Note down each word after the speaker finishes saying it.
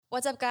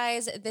What's up,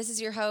 guys? This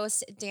is your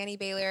host, Danny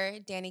Baylor,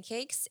 Danny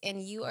Cakes,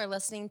 and you are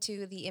listening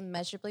to the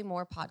Immeasurably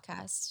More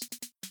podcast.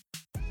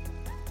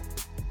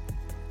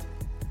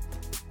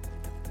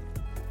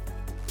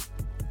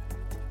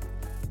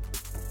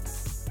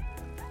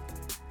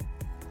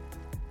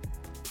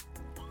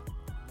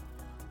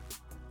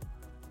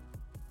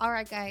 All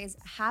right, guys,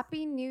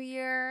 Happy New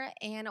Year.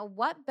 And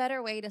what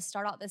better way to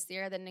start out this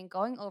year than in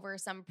going over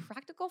some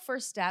practical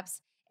first steps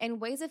and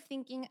ways of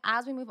thinking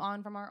as we move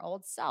on from our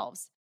old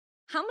selves?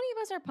 How many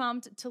of us are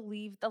pumped to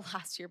leave the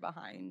last year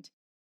behind?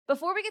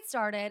 Before we get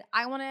started,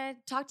 I want to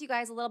talk to you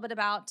guys a little bit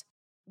about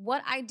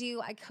what I do.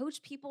 I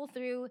coach people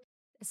through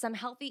some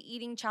healthy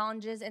eating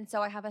challenges. And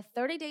so I have a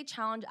 30-day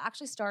challenge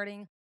actually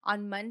starting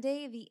on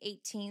Monday, the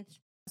 18th.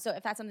 So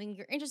if that's something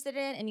you're interested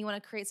in and you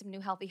want to create some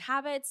new healthy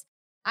habits,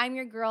 I'm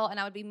your girl, and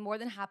I would be more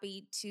than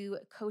happy to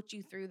coach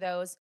you through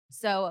those.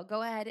 So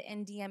go ahead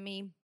and DM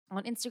me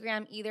on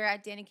Instagram, either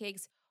at Danny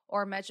Cakes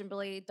or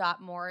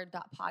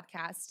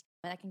measurably.more.podcast.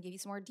 And I can give you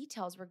some more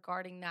details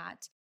regarding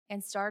that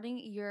and starting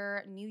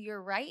your new year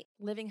right,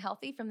 living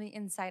healthy from the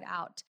inside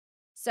out.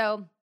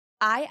 So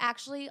I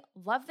actually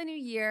love the new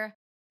year.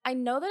 I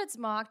know that it's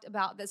mocked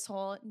about this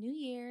whole new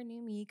year,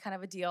 new me kind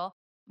of a deal,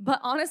 but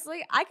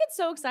honestly, I get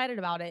so excited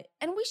about it,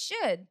 and we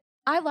should.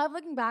 I love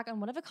looking back on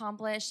what I've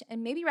accomplished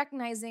and maybe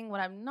recognizing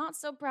what I'm not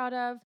so proud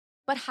of,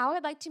 but how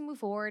I'd like to move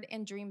forward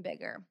and dream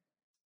bigger.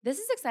 This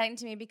is exciting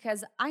to me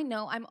because I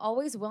know I'm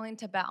always willing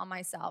to bet on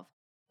myself.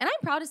 And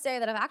I'm proud to say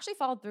that I've actually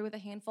followed through with a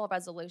handful of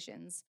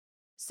resolutions.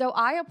 So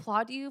I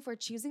applaud you for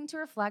choosing to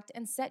reflect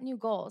and set new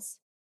goals.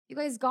 You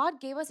guys, God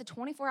gave us a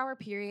 24-hour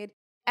period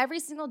every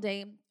single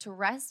day to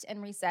rest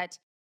and reset.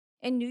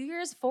 And New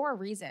Year's for a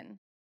reason.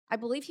 I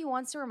believe He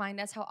wants to remind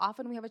us how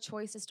often we have a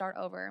choice to start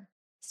over.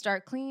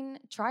 Start clean,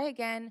 try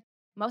again.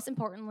 Most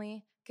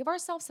importantly, give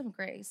ourselves some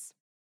grace.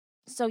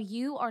 So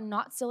you are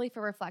not silly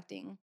for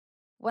reflecting.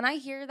 When I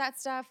hear that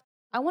stuff,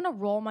 I want to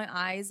roll my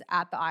eyes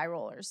at the eye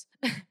rollers.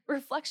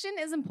 Reflection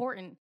is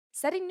important.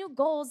 Setting new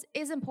goals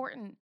is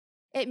important.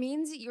 It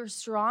means you're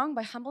strong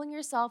by humbling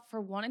yourself for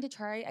wanting to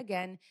try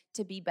again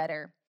to be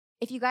better.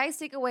 If you guys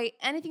take away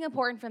anything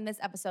important from this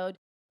episode,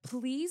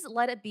 please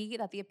let it be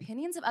that the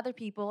opinions of other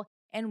people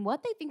and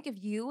what they think of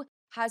you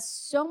has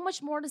so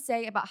much more to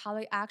say about how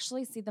they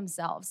actually see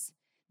themselves.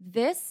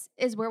 This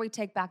is where we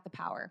take back the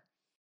power.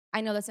 I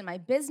know this in my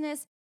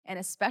business and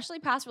especially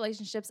past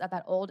relationships at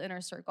that old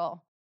inner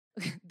circle.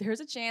 There's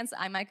a chance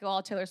I might go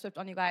all Taylor Swift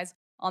on you guys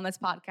on this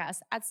podcast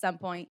at some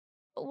point,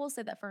 but we'll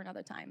say that for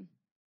another time.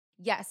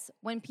 Yes,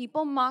 when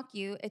people mock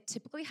you, it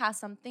typically has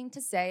something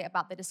to say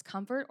about the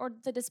discomfort or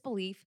the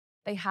disbelief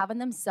they have in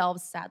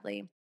themselves,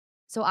 sadly.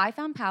 So I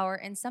found power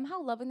in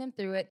somehow loving them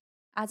through it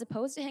as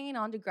opposed to hanging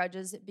on to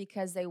grudges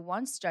because they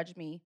once judged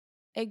me,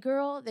 a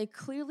girl they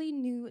clearly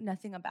knew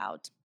nothing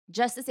about.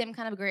 Just the same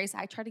kind of grace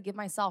I try to give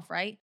myself,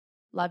 right?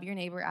 Love your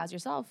neighbor as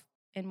yourself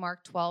in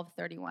Mark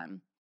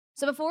 12:31.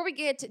 So before we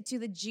get to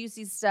the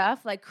juicy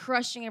stuff, like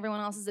crushing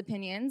everyone else's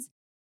opinions,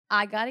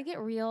 I got to get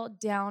real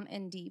down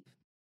and deep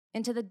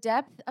into the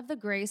depth of the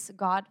grace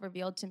God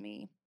revealed to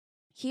me.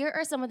 Here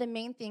are some of the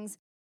main things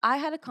I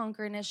had to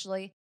conquer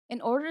initially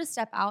in order to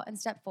step out and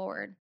step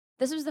forward.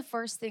 This was the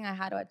first thing I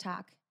had to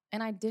attack,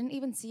 and I didn't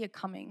even see it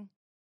coming.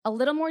 A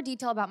little more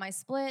detail about my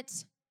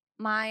split.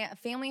 My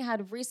family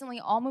had recently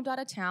all moved out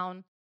of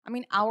town,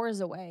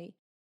 hours away.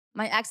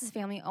 My ex's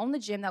family owned the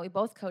gym that we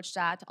both coached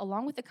at,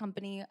 along with the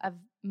company of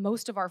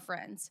most of our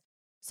friends.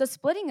 So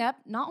splitting up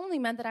not only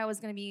meant that I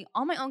was going to be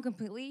on my own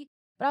completely,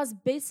 but I was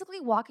basically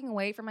walking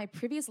away from my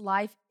previous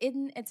life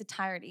in its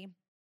entirety.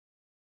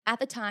 At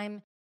the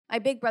time, my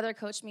big brother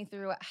coached me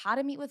through how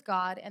to meet with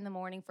God in the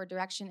morning for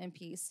direction and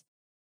peace.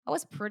 I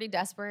was pretty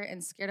desperate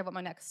and scared of what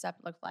my next step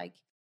looked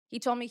like. He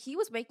told me he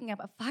was waking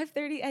up at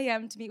 5:30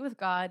 a.m. to meet with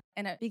God,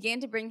 and it began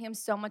to bring him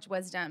so much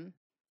wisdom.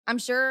 I'm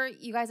sure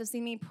you guys have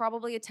seen me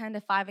probably attend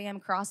a 5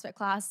 a.m. CrossFit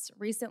class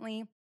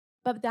recently,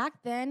 but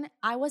back then,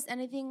 I was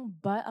anything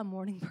but a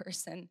morning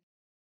person.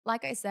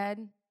 Like I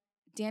said,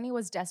 Danny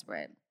was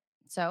desperate,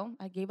 so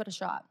I gave it a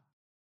shot.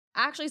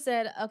 I actually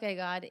said, okay,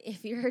 God,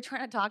 if you're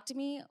trying to talk to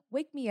me,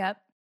 wake me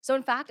up. So,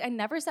 in fact, I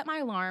never set my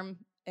alarm,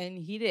 and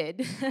He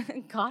did.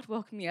 God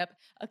woke me up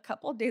a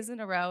couple days in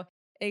a row,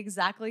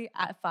 exactly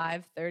at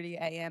 5:30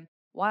 a.m.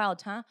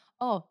 Wild, huh?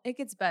 Oh, it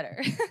gets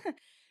better.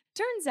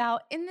 Turns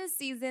out, in this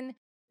season,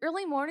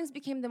 early mornings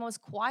became the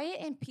most quiet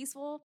and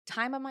peaceful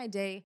time of my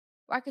day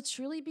where I could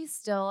truly be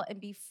still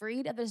and be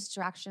freed of the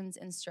distractions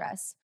and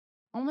stress.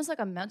 Almost like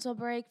a mental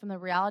break from the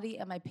reality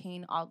of my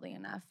pain, oddly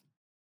enough.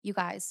 You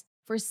guys,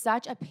 for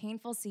such a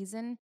painful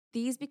season,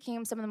 these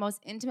became some of the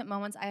most intimate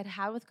moments I had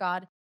had with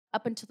God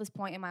up until this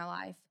point in my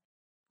life.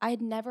 I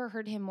had never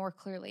heard Him more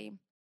clearly.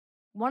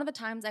 One of the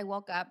times I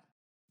woke up,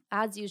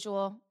 as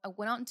usual, I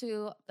went out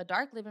into the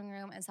dark living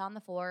room and sat on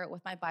the floor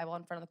with my Bible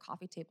in front of the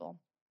coffee table.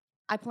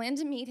 I planned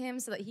to meet Him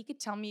so that He could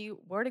tell me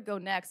where to go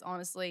next,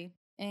 honestly.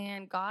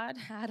 And God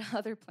had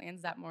other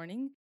plans that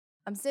morning.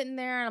 I'm sitting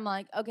there and I'm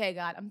like, okay,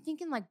 God, I'm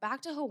thinking like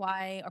back to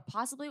Hawaii or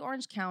possibly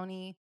Orange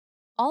County.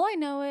 All I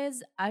know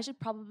is I should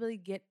probably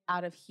get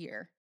out of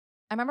here.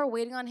 I remember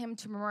waiting on him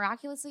to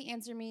miraculously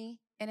answer me,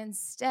 and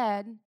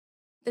instead,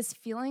 this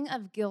feeling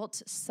of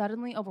guilt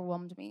suddenly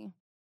overwhelmed me.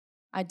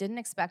 I didn't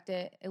expect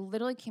it. It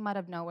literally came out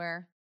of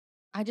nowhere.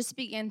 I just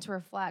began to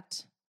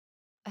reflect.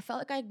 I felt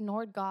like I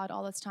ignored God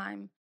all this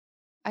time.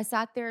 I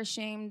sat there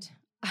ashamed.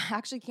 I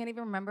actually can't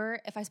even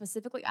remember if I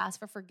specifically asked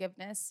for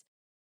forgiveness.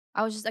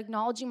 I was just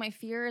acknowledging my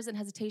fears and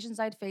hesitations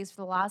I'd faced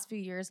for the last few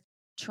years,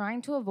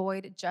 trying to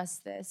avoid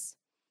just this.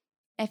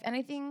 If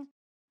anything,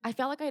 I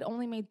felt like I'd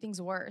only made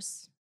things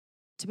worse.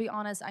 To be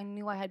honest, I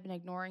knew I had been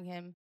ignoring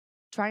him,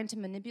 trying to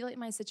manipulate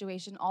my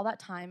situation all that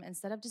time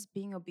instead of just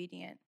being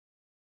obedient.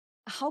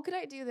 How could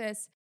I do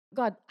this?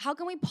 God, how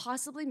can we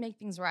possibly make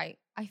things right?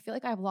 I feel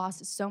like I've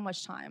lost so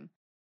much time.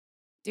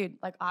 Dude,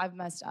 like I've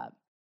messed up.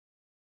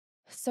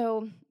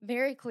 So,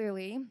 very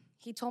clearly,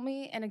 he told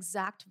me an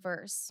exact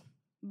verse.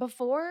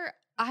 Before,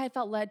 I had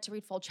felt led to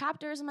read full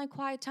chapters in my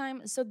quiet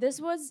time, so this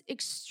was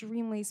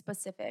extremely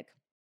specific.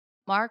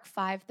 Mark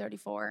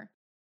 5:34.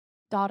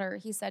 Daughter,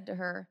 he said to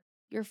her,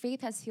 your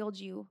faith has healed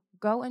you.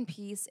 Go in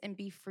peace and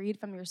be freed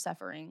from your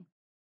suffering.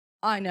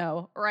 I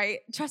know,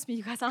 right? Trust me,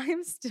 you guys, I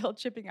am still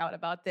tripping out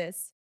about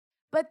this.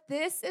 But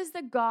this is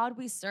the God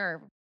we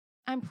serve.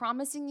 I'm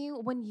promising you,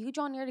 when you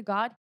draw near to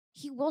God,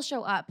 He will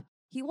show up.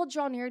 He will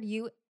draw near to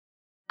you.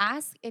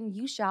 Ask and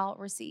you shall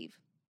receive.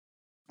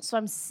 So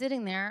I'm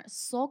sitting there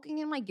sulking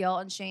in my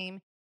guilt and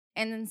shame.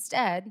 And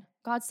instead,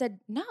 God said,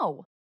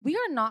 no, we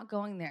are not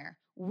going there.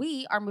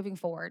 We are moving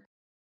forward.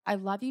 I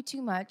love you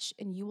too much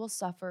and you will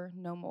suffer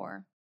no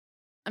more.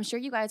 I'm sure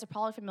you guys are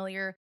probably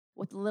familiar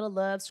with the little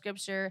love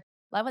scripture,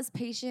 love is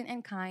patient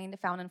and kind,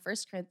 found in 1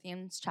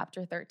 Corinthians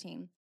chapter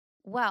 13.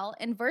 Well,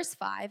 in verse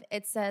 5,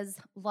 it says,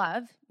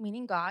 love,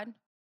 meaning God,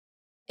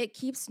 it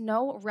keeps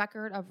no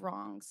record of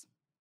wrongs.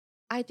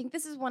 I think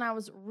this is when I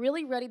was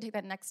really ready to take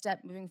that next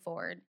step moving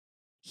forward.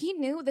 He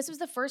knew this was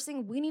the first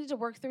thing we needed to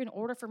work through in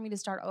order for me to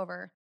start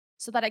over,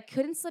 so that I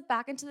couldn't slip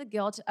back into the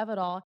guilt of it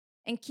all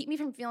and keep me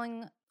from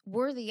feeling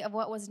worthy of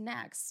what was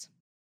next.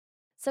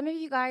 Some of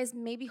you guys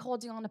may be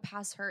holding on to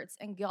past hurts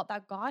and guilt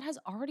that God has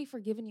already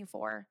forgiven you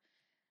for.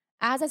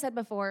 As I said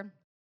before,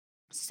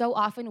 so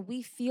often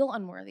we feel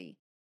unworthy,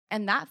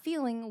 and that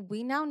feeling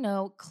we now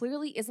know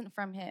clearly isn't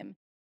from Him.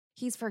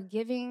 He's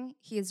forgiving,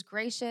 He is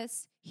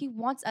gracious, He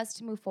wants us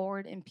to move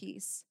forward in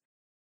peace.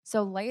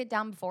 So lay it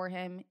down before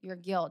Him, your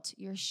guilt,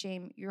 your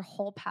shame, your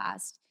whole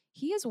past.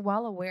 He is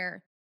well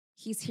aware.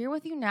 He's here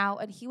with you now,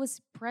 and He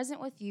was present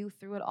with you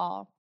through it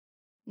all.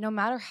 No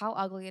matter how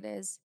ugly it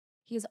is,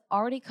 He is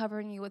already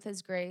covering you with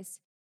His grace.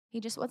 He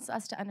just wants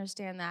us to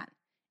understand that.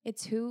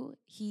 It's who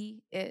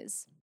He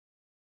is.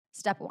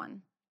 Step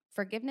 1,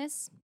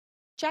 forgiveness.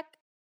 Check.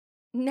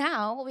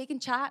 Now we can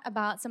chat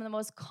about some of the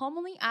most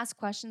commonly asked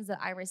questions that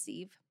I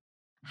receive.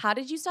 How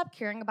did you stop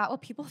caring about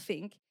what people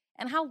think?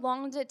 And how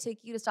long did it take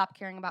you to stop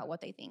caring about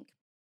what they think?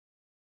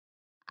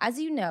 As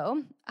you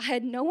know, I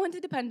had no one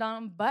to depend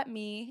on but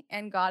me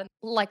and God,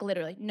 like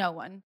literally no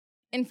one.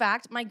 In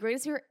fact, my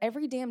greatest fear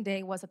every damn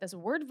day was that this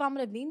word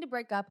vomit of needing to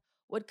break up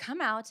would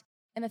come out,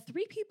 and the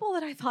 3 people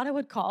that I thought I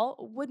would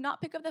call would not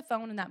pick up the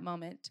phone in that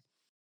moment.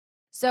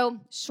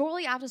 So,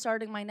 shortly after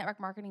starting my network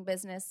marketing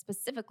business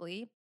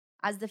specifically,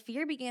 as the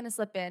fear began to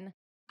slip in,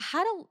 I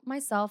had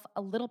myself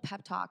a little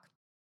pep talk.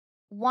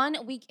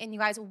 1 week in, you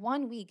guys,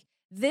 1 week.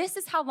 This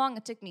is how long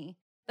it took me.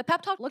 The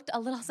pep talk looked a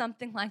little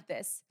something like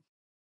this.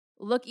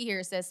 Looky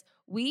here, sis.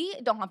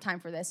 We don't have time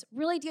for this.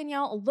 Really,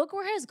 Danielle, look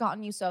where it has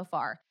gotten you so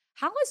far.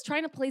 How has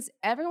trying to please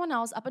everyone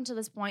else up until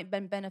this point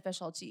been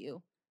beneficial to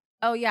you?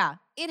 Oh, yeah,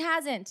 it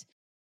hasn't.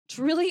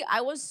 Truly,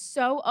 I was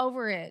so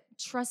over it.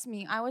 Trust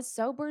me, I was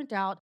so burnt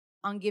out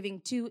on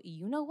giving to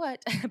you know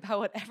what about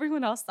what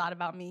everyone else thought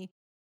about me.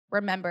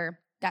 Remember,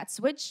 that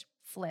switch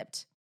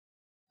flipped.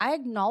 I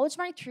acknowledged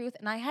my truth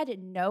and I had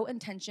no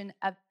intention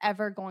of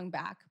ever going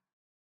back.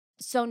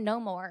 So, no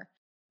more.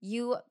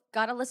 You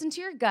got to listen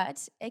to your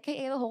gut,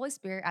 AKA the Holy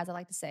Spirit, as I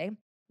like to say.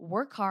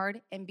 Work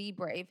hard and be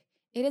brave.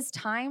 It is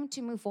time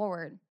to move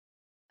forward.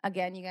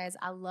 Again, you guys,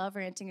 I love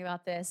ranting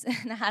about this.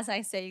 And as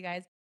I say, you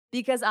guys,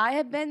 because I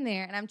have been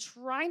there and I'm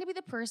trying to be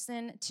the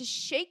person to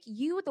shake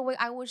you the way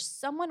I wish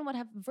someone would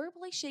have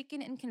verbally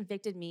shaken and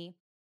convicted me.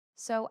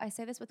 So I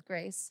say this with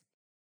grace.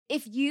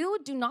 If you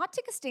do not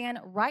take a stand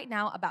right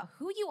now about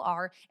who you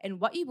are and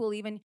what you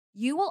believe in,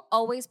 you will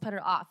always put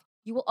it off.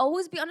 You will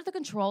always be under the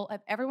control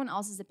of everyone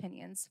else's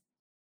opinions.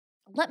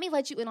 Let me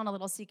let you in on a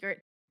little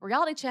secret.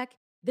 Reality check,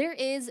 there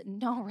is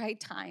no right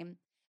time.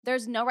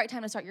 There's no right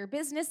time to start your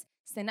business,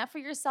 stand up for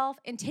yourself,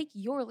 and take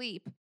your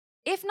leap.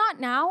 If not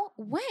now,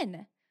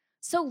 when?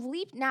 So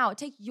leap now,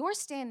 take your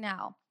stand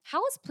now.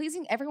 How has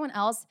pleasing everyone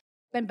else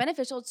been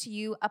beneficial to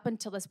you up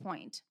until this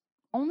point?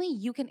 Only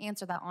you can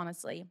answer that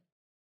honestly.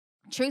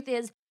 Truth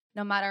is,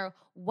 no matter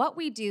what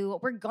we do,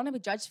 we're going to be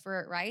judged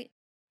for it, right?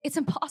 It's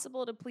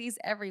impossible to please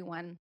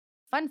everyone.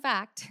 Fun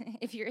fact,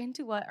 if you're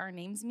into what our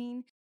names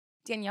mean,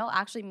 Danielle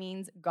actually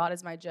means God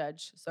is my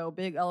judge. So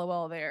big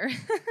LOL there.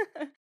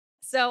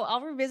 So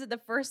I'll revisit the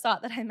first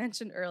thought that I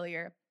mentioned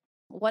earlier.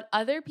 What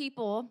other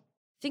people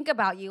think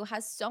about you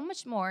has so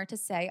much more to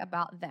say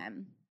about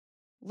them.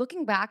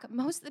 Looking back,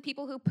 most of the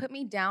people who put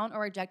me down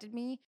or rejected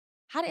me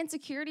had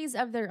insecurities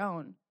of their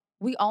own.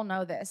 We all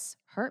know this.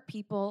 Hurt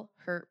people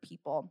hurt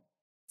people.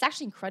 It's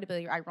actually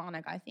incredibly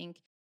ironic, I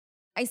think.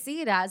 I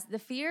see it as the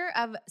fear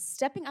of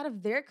stepping out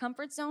of their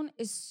comfort zone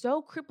is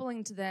so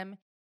crippling to them,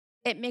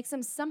 it makes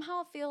them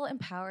somehow feel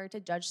empowered to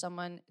judge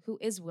someone who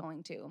is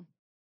willing to.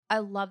 I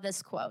love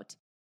this quote.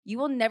 You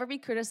will never be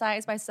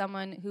criticized by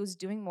someone who's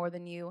doing more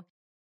than you.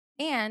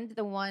 And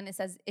the one it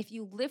says, if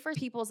you live for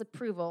people's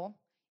approval,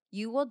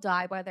 you will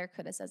die by their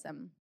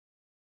criticism.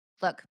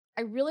 Look,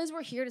 I realize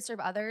we're here to serve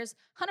others,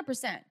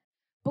 100%.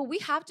 But we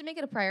have to make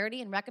it a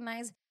priority and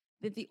recognize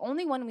that the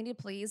only one we need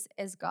to please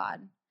is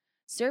God.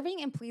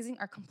 Serving and pleasing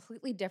are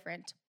completely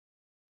different.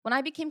 When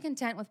I became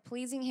content with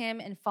pleasing Him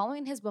and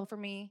following His will for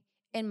me,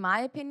 in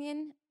my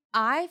opinion,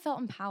 I felt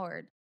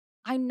empowered.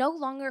 I no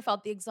longer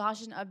felt the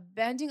exhaustion of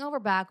bending over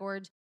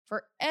backwards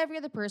for every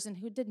other person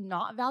who did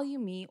not value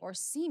me or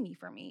see me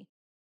for me.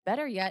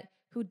 Better yet,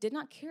 who did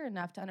not care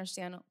enough to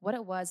understand what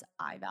it was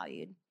I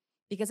valued.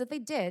 Because if they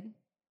did,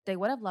 they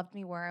would have loved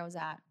me where I was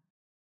at.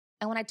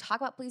 And when I talk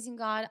about pleasing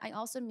God, I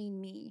also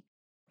mean me,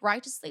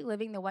 righteously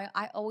living the way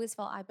I always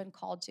felt I've been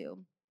called to.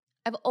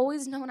 I've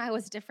always known I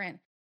was different.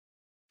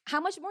 How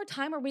much more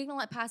time are we going to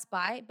let pass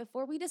by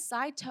before we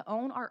decide to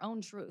own our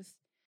own truth?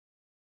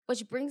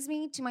 Which brings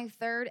me to my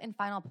third and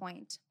final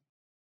point.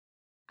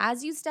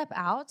 As you step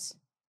out,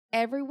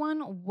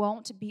 everyone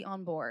won't be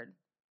on board.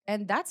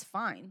 And that's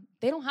fine.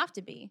 They don't have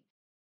to be.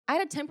 I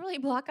had to temporarily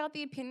block out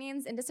the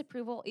opinions and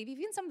disapproval of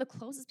even some of the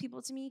closest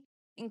people to me,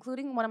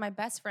 including one of my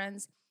best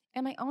friends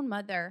and my own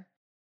mother.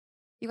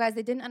 You guys,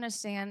 they didn't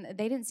understand.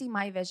 They didn't see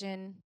my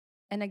vision.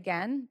 And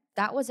again,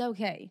 that was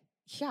okay.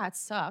 Yeah, it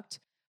sucked.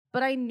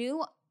 But I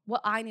knew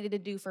what I needed to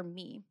do for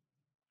me.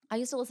 I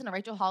used to listen to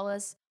Rachel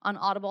Hollis on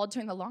Audible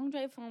during the long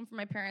drive home from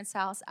my parents'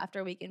 house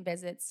after weekend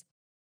visits.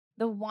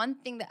 The one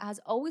thing that has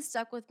always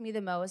stuck with me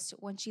the most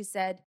when she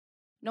said,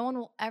 no one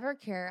will ever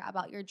care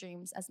about your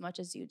dreams as much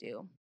as you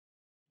do.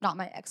 Not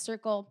my ex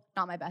circle,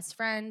 not my best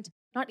friend,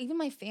 not even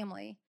my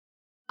family.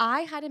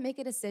 I had to make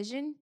a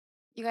decision,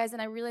 you guys,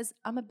 and I realized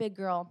I'm a big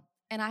girl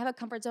and I have a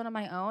comfort zone of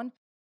my own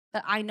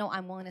that I know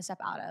I'm willing to step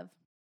out of.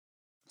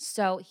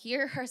 So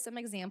here are some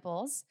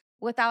examples.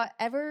 Without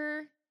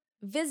ever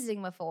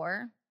visiting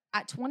before,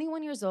 at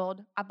 21 years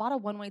old, I bought a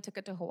one-way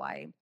ticket to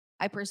Hawaii.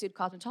 I pursued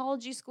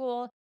cosmetology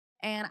school,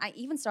 and I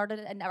even started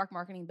a network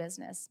marketing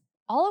business,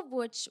 all of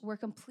which were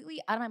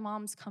completely out of my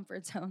mom's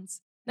comfort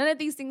zones. None of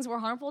these things were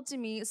harmful to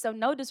me, so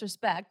no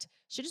disrespect.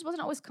 She just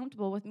wasn't always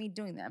comfortable with me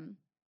doing them.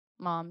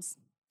 Moms,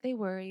 they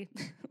worry.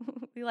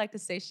 We like to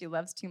say she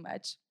loves too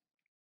much.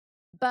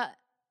 But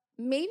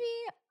maybe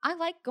I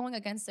like going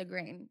against the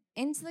grain.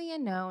 Into the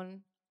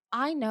unknown,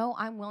 I know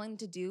I'm willing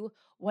to do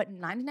what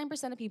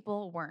 99% of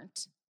people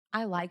weren't.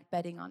 I like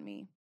betting on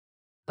me.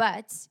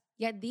 But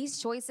yet these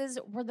choices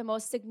were the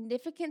most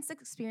significant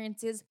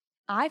experiences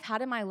I've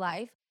had in my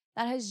life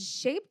that has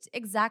shaped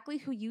exactly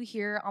who you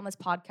hear on this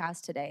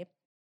podcast today.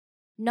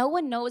 No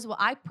one knows what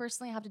I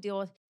personally have to deal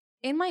with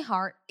in my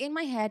heart, in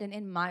my head, and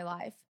in my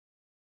life.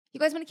 You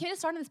guys, when it came to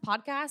starting this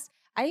podcast,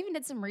 I even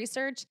did some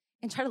research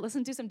and tried to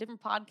listen to some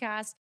different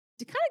podcasts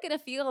to kind of get a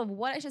feel of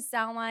what I should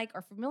sound like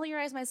or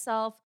familiarize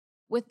myself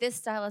with this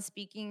style of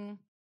speaking.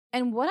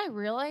 And what I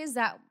realized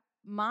that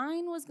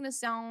mine was going to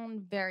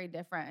sound very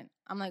different.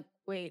 I'm like,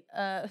 wait,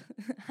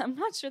 I'm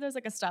not sure there's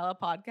like a style of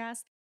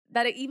podcast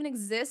that it even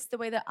exists the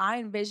way that I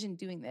envision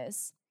doing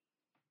this.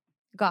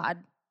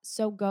 God,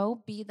 so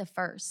go be the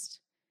first.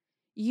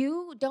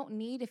 You don't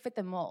need to fit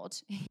the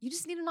mold. You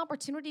just need an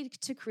opportunity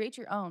to create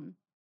your own.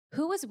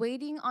 Who is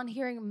waiting on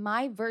hearing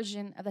my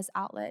version of this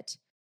outlet?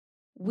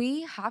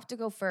 We have to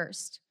go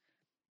first.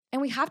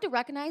 And we have to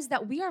recognize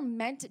that we are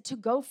meant to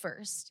go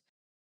first.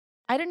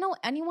 I didn't know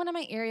anyone in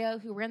my area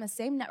who ran the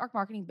same network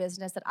marketing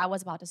business that I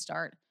was about to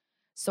start.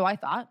 So I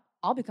thought,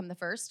 I'll become the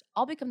first.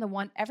 I'll become the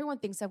one everyone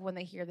thinks of when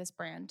they hear this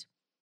brand.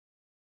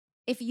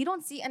 If you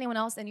don't see anyone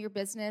else in your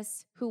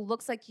business who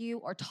looks like you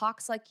or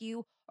talks like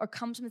you or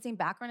comes from the same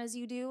background as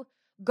you do,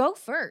 go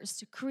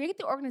first. Create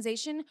the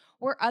organization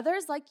where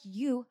others like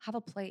you have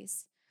a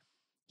place.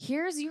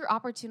 Here's your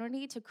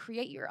opportunity to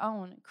create your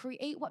own.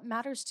 Create what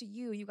matters to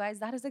you. You guys,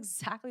 that is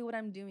exactly what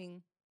I'm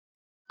doing.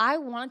 I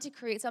wanted to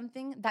create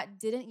something that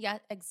didn't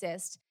yet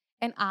exist,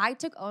 and I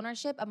took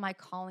ownership of my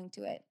calling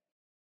to it.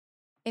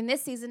 In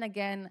this season,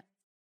 again,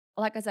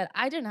 like I said,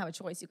 I didn't have a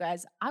choice, you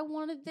guys. I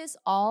wanted this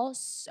all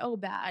so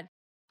bad.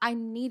 I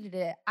needed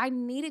it. I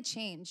needed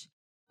change.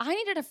 I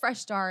needed a fresh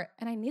start,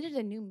 and I needed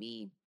a new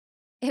me.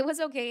 It was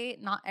okay.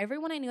 Not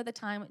everyone I knew at the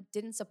time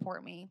didn't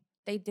support me.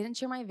 They didn't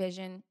share my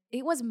vision.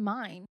 It was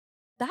mine.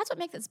 That's what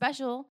makes it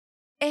special.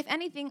 If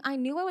anything, I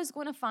knew I was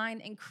going to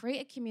find and create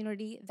a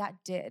community that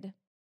did.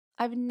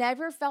 I've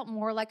never felt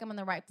more like I'm in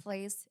the right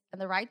place at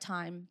the right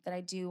time than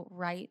I do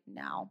right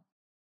now.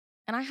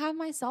 And I have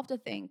myself to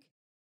thank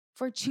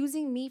for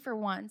choosing me for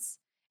once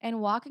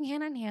and walking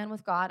hand in hand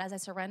with God as I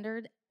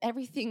surrendered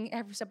everything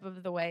every step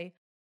of the way,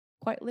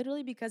 quite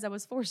literally because I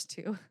was forced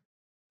to.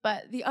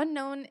 But the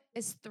unknown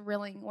is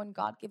thrilling when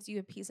God gives you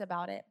a peace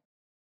about it.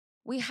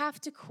 We have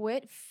to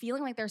quit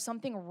feeling like there's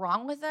something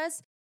wrong with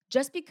us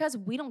just because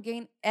we don't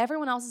gain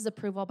everyone else's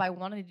approval by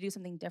wanting to do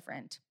something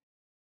different.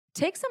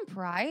 Take some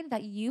pride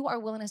that you are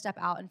willing to step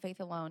out in faith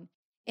alone,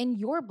 in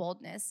your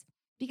boldness,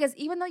 because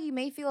even though you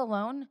may feel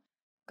alone,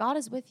 God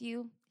is with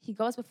you. He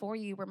goes before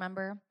you,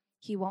 remember.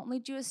 He won't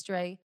lead you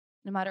astray,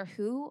 no matter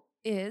who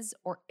is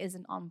or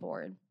isn't on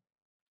board.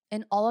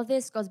 And all of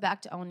this goes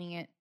back to owning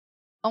it,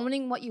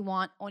 owning what you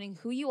want, owning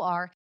who you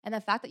are, and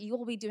the fact that you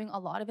will be doing a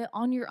lot of it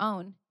on your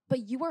own.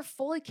 But you are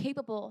fully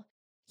capable.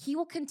 He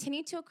will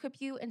continue to equip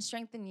you and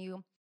strengthen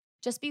you.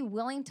 Just be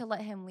willing to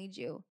let Him lead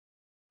you.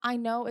 I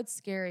know it's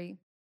scary,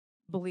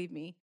 believe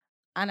me.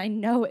 And I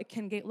know it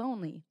can get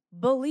lonely,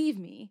 believe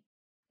me.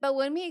 But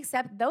when we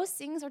accept those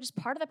things are just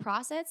part of the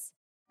process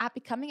at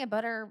becoming a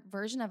better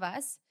version of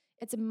us,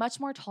 it's much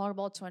more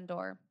tolerable to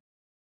endure.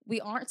 We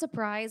aren't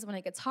surprised when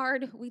it gets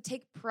hard. We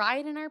take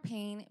pride in our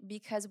pain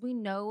because we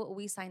know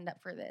we signed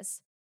up for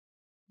this.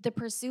 The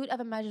pursuit of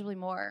immeasurably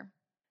more.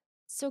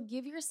 So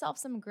give yourself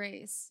some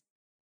grace.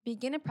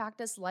 Begin to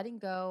practice letting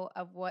go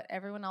of what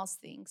everyone else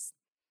thinks.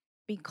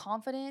 Be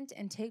confident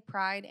and take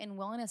pride and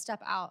willing to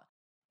step out,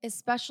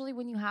 especially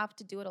when you have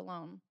to do it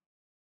alone.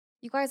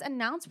 You guys,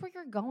 announce where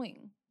you're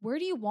going. Where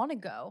do you want to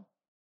go?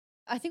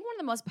 I think one of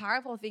the most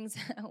powerful things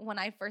when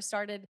I first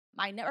started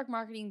my network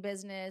marketing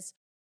business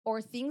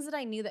or things that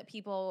I knew that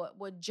people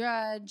would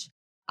judge,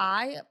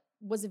 I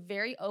was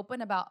very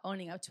open about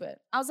owning up to it.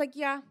 I was like,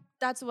 yeah,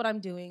 that's what I'm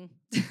doing.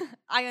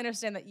 I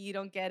understand that you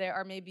don't get it,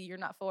 or maybe you're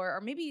not for it,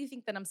 or maybe you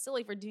think that I'm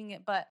silly for doing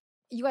it. But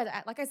you guys,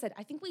 like I said,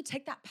 I think we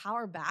take that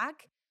power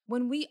back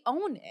when we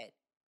own it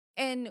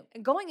and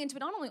going into it,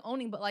 not only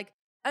owning, but like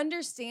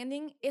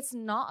understanding it's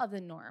not of the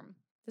norm.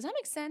 Does that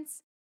make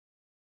sense?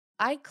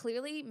 I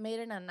clearly made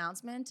an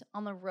announcement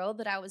on the road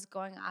that I was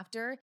going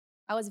after.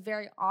 I was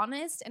very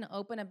honest and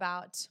open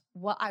about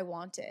what I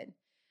wanted.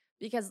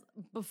 Because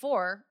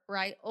before,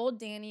 right, old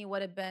Danny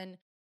would have been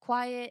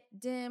quiet,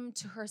 dim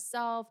to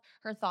herself.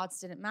 Her thoughts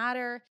didn't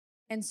matter.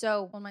 And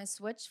so when my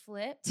switch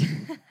flipped,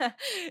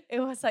 it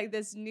was like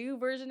this new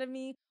version of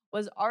me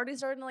was already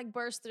starting to like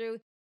burst through.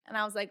 And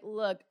I was like,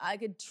 look, I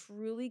could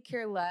truly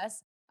care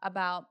less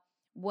about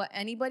what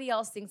anybody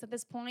else thinks at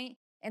this point.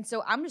 And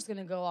so I'm just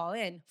gonna go all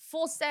in,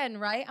 full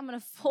send, right? I'm gonna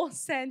full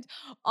send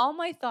all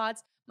my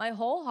thoughts, my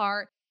whole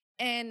heart.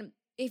 And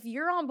if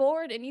you're on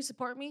board and you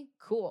support me,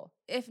 cool.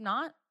 If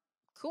not,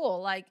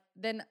 cool. Like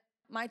then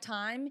my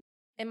time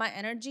and my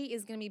energy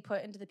is going to be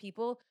put into the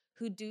people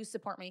who do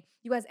support me.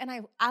 You guys, and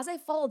I as I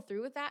followed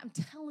through with that, I'm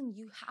telling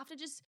you, you have to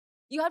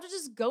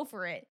just go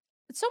for it.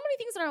 So many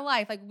things in our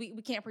life like we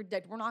can't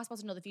predict. We're not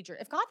supposed to know the future.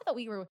 If God thought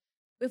we were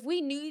if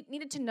we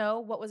needed to know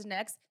what was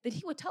next, then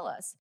he would tell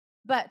us.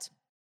 But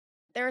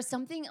there is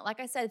something, like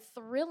I said,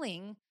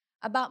 thrilling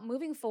about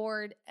moving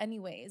forward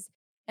anyways.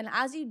 And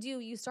as you do,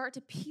 you start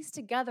to piece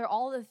together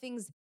all the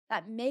things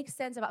that make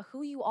sense about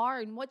who you are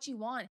and what you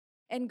want.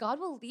 And God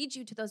will lead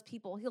you to those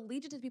people. He'll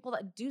lead you to the people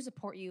that do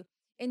support you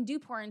and do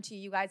pour into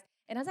you, you guys.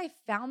 And as I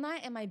found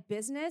that in my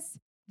business,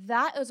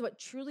 that is what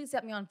truly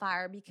set me on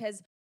fire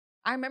because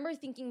I remember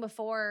thinking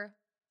before,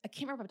 I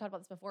can't remember if I've talked about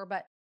this before,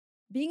 but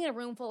being in a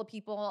room full of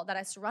people that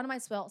I surrounded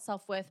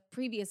myself with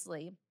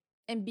previously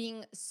and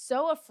being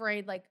so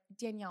afraid, like,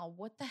 Danielle,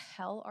 what the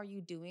hell are you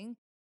doing?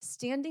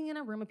 Standing in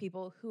a room of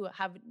people who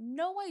have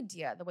no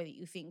idea the way that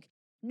you think,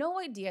 no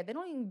idea. They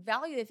don't even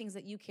value the things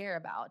that you care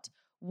about.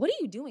 What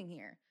are you doing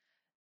here?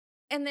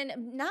 And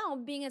then now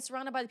being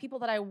surrounded by the people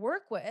that I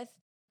work with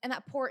and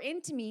that pour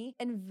into me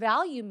and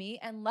value me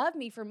and love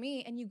me for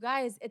me. And you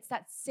guys, it's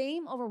that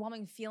same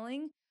overwhelming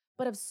feeling,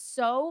 but of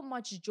so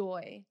much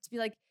joy to be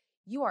like,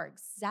 you are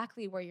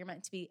exactly where you're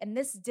meant to be. And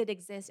this did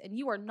exist. And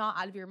you are not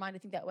out of your mind to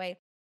think that way.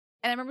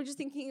 And I remember just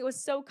thinking it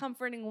was so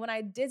comforting when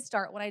I did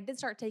start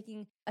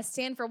taking a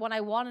stand for what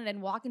I wanted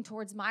and walking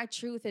towards my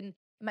truth and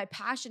my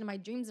passion and my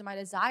dreams and my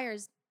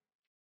desires,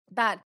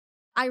 that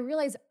I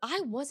realized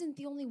I wasn't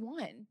the only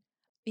one.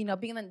 You know,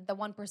 being the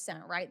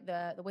 1%, right?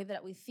 The way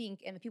that we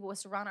think and the people we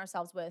surround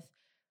ourselves with,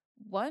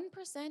 1%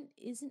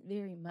 isn't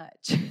very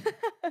much.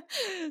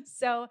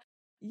 So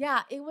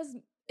yeah,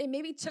 it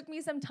maybe took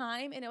me some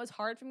time and it was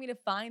hard for me to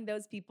find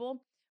those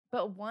people.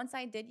 But once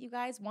I did, you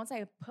guys, once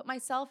I put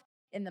myself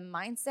in the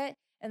mindset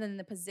and then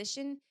the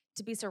position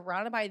to be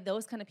surrounded by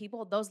those kind of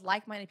people, those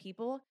like-minded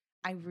people,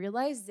 I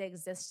realized they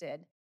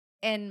existed.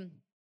 And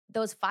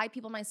those 5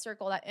 people in my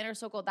circle, that inner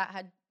circle that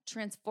had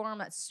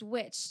transformed, that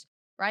switched,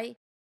 right?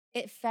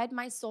 It fed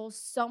my soul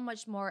so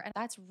much more. And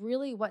that's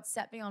really what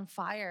set me on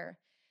fire.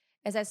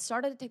 As I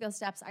started to take those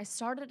steps, I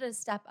started to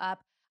step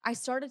up. I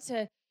started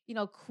to,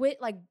 quit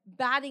like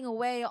batting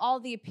away all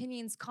the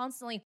opinions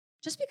constantly.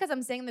 Just because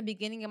I'm saying in the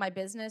beginning of my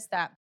business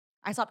that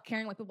I stopped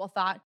caring what people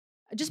thought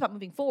just about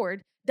moving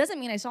forward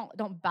doesn't mean I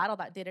don't battle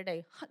that day to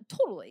day.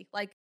 Totally.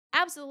 Like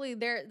absolutely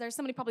there's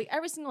somebody probably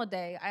every single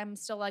day I'm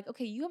still like,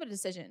 okay, you have a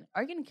decision.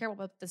 Are you going to care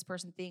what this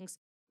person thinks?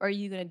 Or are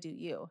you going to do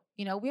you?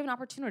 You know, we have an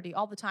opportunity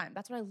all the time.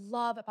 That's what I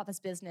love about this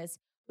business.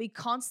 We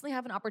constantly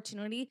have an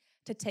opportunity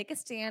to take a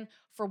stand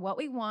for what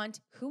we want,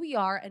 who we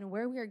are, and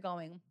where we are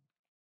going.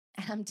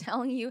 And I'm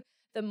telling you,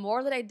 the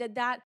more that I did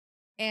that,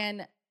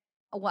 And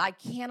what I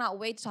cannot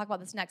wait to talk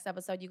about this next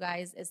episode, you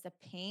guys, is the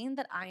pain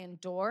that I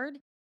endured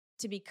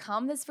to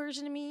become this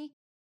version of me.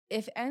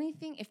 If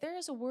anything, if there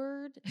is a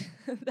word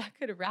that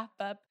could wrap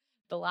up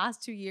the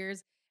last 2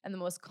 years and the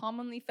most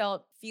commonly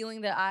felt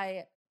feeling that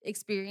I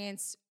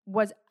experienced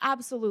was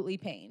absolutely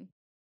pain.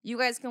 You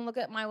guys can look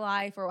at my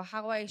life or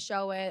how I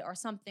show it or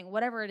something,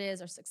 whatever it is,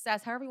 or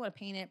success, however you want to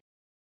paint it,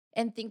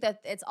 and think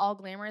that it's all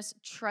glamorous.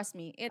 Trust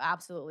me, it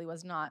absolutely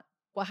was not.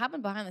 What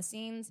happened behind the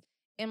scenes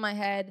in my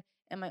head,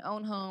 in my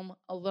own home,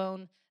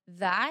 alone,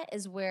 that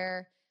is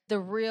where the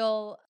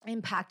real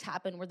impact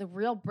happened, where the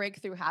real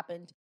breakthrough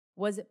happened,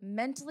 was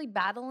mentally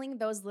battling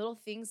those little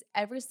things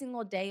every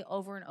single day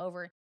over and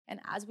over. And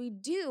as we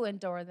do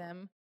endure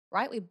them,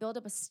 right, we build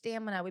up a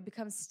stamina, we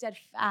become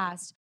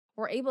steadfast.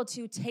 We're able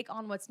to take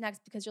on what's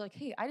next because you're like,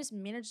 hey, I just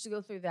managed to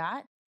go through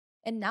that.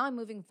 And now I'm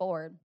moving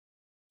forward.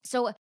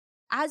 So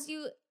as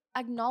you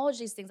acknowledge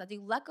these things, as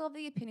you let go of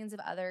the opinions of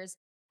others,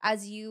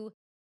 as you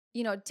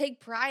take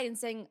pride in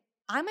saying,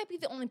 I might be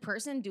the only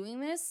person doing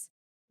this,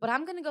 but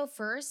I'm going to go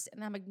first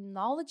and I'm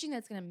acknowledging that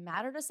it's going to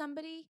matter to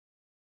somebody.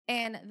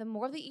 And the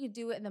more that you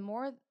do it, and the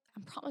more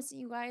I'm promising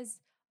you guys,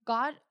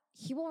 God,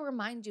 He will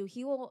remind you,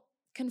 He will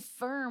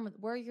confirm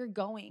where you're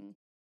going.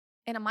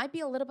 And it might be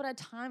a little bit of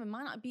time. It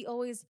might not be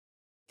always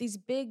these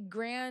big,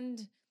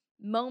 grand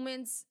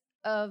moments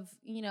of,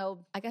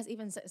 I guess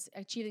even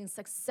achieving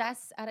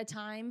success at a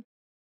time.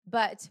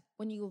 But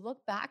when you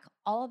look back,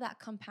 all of that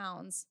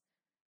compounds.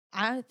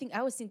 I think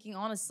I was thinking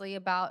honestly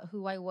about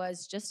who I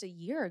was just a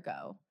year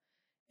ago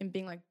and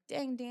being like,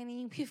 dang,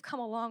 Danny, we've come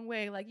a long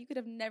way. Like, you could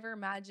have never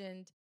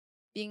imagined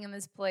being in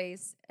this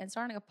place and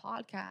starting a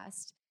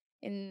podcast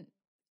and,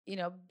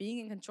 being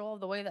in control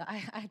of the way that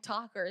I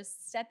talk or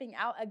stepping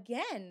out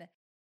again.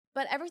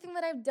 But everything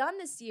that I've done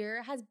this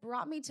year has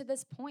brought me to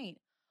this point.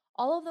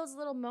 All of those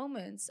little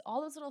moments,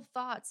 all those little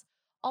thoughts,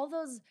 all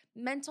those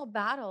mental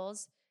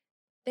battles,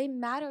 they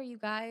matter, you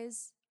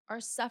guys.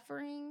 Our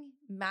suffering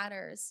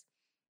matters.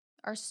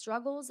 Our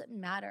struggles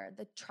matter.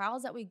 The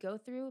trials that we go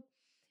through,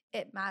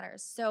 it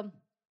matters. So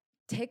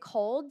take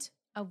hold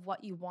of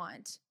what you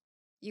want.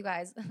 You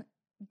guys,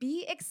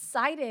 be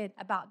excited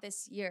about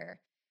this year.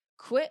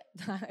 Quit.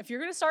 If you're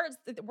going to start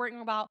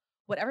worrying about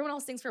what everyone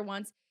else thinks for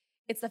once,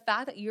 it's the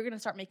fact that you're going to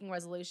start making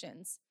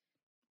resolutions.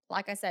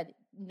 Like I said,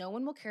 no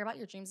one will care about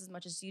your dreams as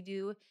much as you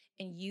do.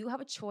 And you have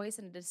a choice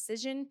and a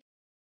decision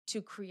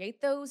to create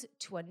those,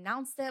 to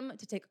announce them,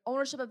 to take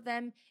ownership of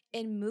them,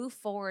 and move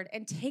forward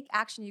and take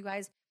action, you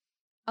guys.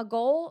 A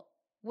goal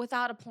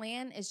without a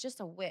plan is just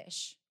a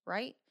wish,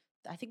 right?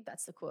 I think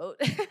that's the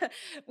quote.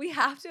 We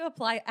have to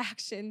apply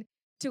action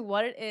to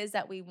what it is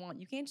that we want.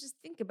 You can't just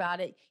think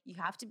about it, you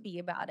have to be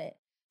about it.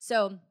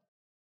 So,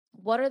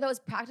 what are those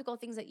practical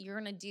things that you're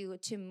going to do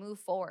to move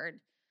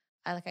forward?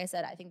 Like I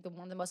said, I think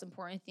one of the most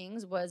important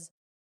things was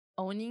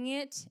owning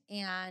it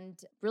and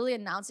really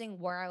announcing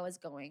where I was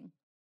going.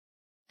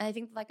 And I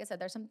think, like I said,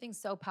 there's something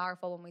so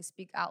powerful when we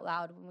speak out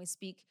loud, when we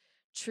speak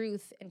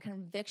truth and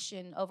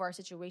conviction over our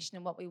situation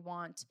and what we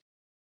want.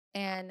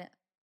 And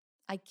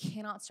I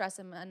cannot stress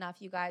them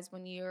enough, you guys,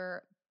 when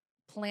you're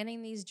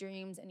planning these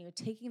dreams and you're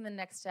taking the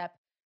next step,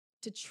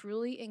 to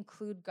truly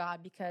include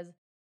God, because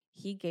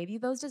He gave you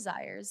those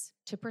desires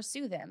to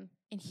pursue them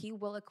and He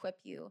will equip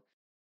you.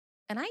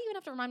 And I even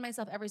have to remind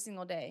myself every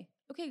single day,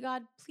 okay,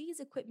 God, please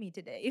equip me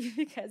today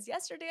because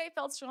yesterday I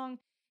felt strong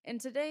and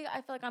today I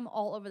feel like I'm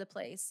all over the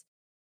place.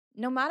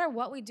 No matter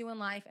what we do in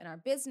life, in our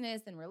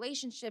business and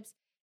relationships,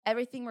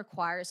 everything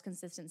requires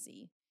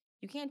consistency.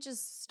 You can't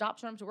just stop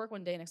showing up to work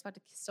one day and expect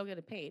to still get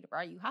it paid,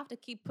 right? You have to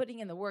keep putting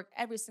in the work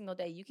every single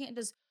day. You can't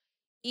just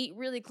eat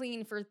really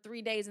clean for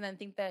 3 days and then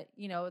think that,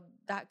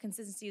 that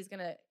consistency is going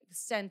to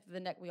extend to the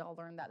next. We all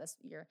learned that this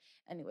year.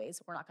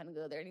 Anyways, we're not going to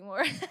go there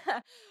anymore.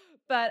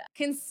 But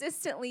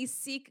consistently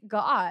seek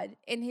God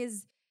in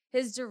his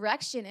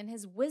direction and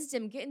His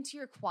wisdom. Get into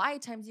your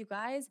quiet times, you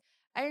guys.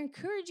 I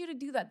encourage you to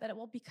do that it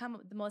will become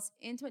the most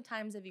intimate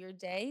times of your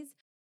days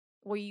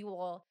where you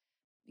will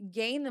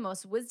gain the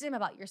most wisdom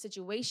about your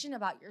situation,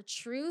 about your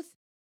truth.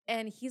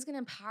 And He's going to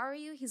empower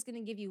you. He's going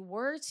to give you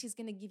words. He's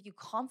going to give you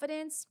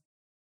confidence.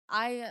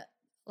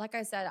 Like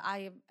I said,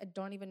 I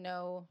don't even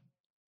know.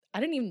 I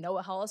didn't even know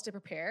how else to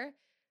prepare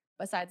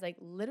besides like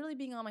literally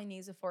being on my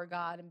knees before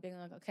God and being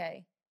like,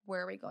 okay,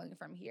 where are we going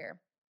from here?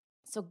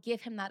 So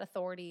give Him that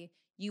authority.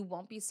 You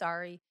won't be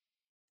sorry.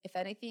 If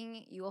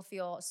anything, you will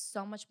feel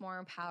so much more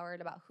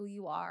empowered about who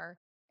you are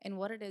and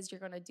what it is you're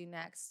going to do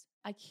next.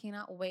 I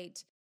cannot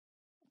wait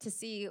to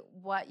see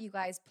what you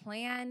guys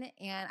plan.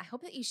 And I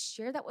hope that you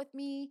share that with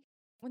me.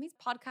 When these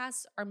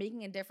podcasts are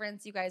making a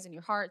difference, you guys, in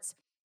your hearts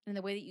and in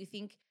the way that you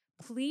think,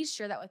 please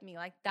share that with me.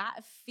 Like,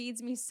 that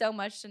feeds me so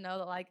much to know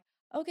that, like,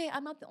 okay,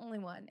 I'm not the only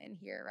one in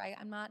here, right?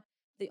 I'm not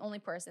the only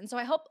person. So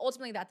I hope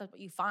ultimately that's what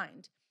you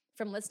find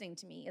from listening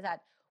to me, is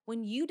that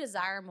when you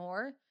desire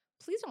more,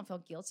 please don't feel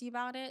guilty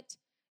about it,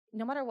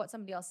 no matter what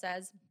somebody else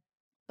says,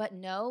 but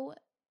know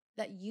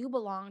that you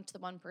belong to the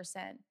 1%,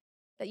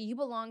 that you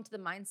belong to the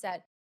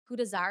mindset who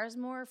desires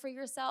more for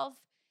yourself.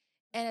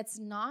 And it's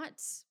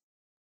not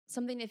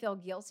something to feel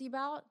guilty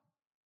about.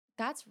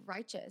 That's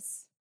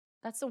righteous.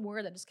 That's the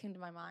word that just came to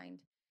my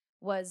mind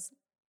was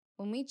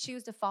when we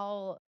choose to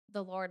follow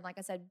the Lord, like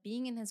I said,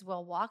 being in his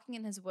will, walking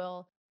in his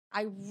will.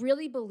 I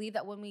really believe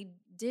that when we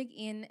dig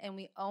in and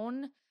we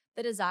own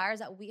the desires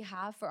that we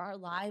have for our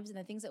lives and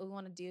the things that we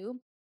want to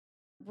do,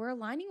 we're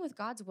aligning with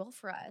God's will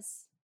for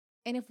us.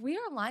 And if we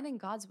are aligned in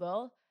God's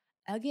will,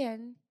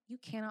 again, you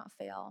cannot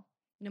fail.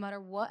 No matter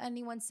what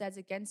anyone says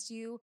against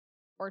you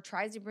or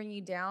tries to bring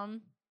you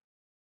down,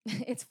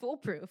 it's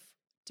foolproof,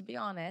 to be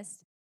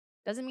honest.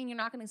 Doesn't mean you're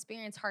not going to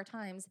experience hard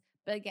times.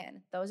 But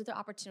again, those are the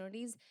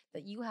opportunities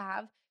that you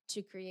have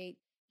to create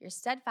your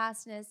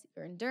steadfastness,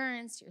 your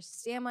endurance, your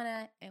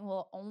stamina, and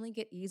will only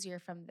get easier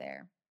from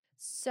there.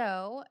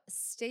 So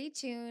stay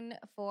tuned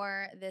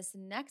for this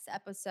next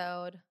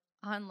episode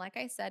on, like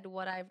I said,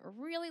 what I've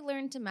really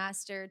learned to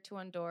master to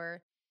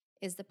endure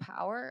is the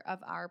power of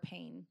our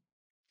pain.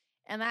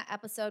 And that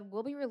episode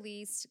will be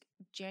released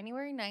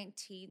January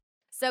 19th.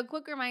 So,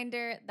 quick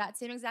reminder that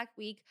same exact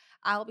week,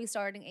 I'll be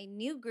starting a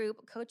new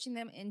group, coaching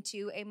them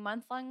into a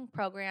month-long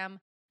program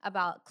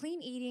about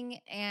clean eating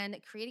and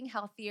creating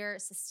healthier,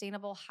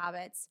 sustainable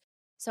habits.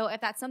 So, if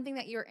that's something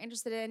that you're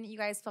interested in, you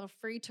guys feel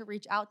free to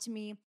reach out to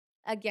me.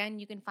 Again,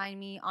 you can find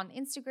me on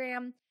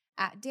Instagram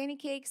at Danny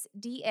Cakes,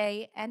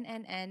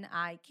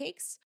 DANNI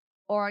Cakes,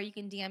 or you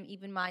can DM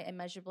even my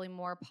Immeasurably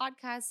More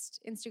podcast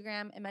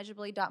Instagram,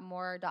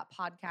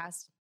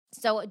 immeasurably.more.podcast.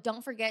 So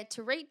don't forget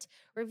to rate,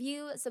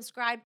 review,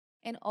 subscribe,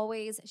 and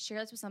always share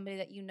this with somebody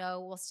that you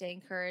know will stay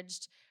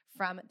encouraged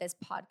from this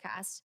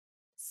podcast.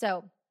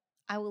 So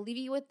I will leave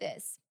you with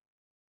this.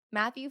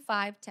 Matthew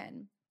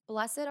 5:10.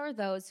 Blessed are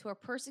those who are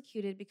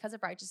persecuted because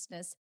of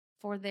righteousness,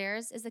 for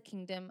theirs is the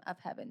kingdom of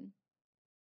heaven.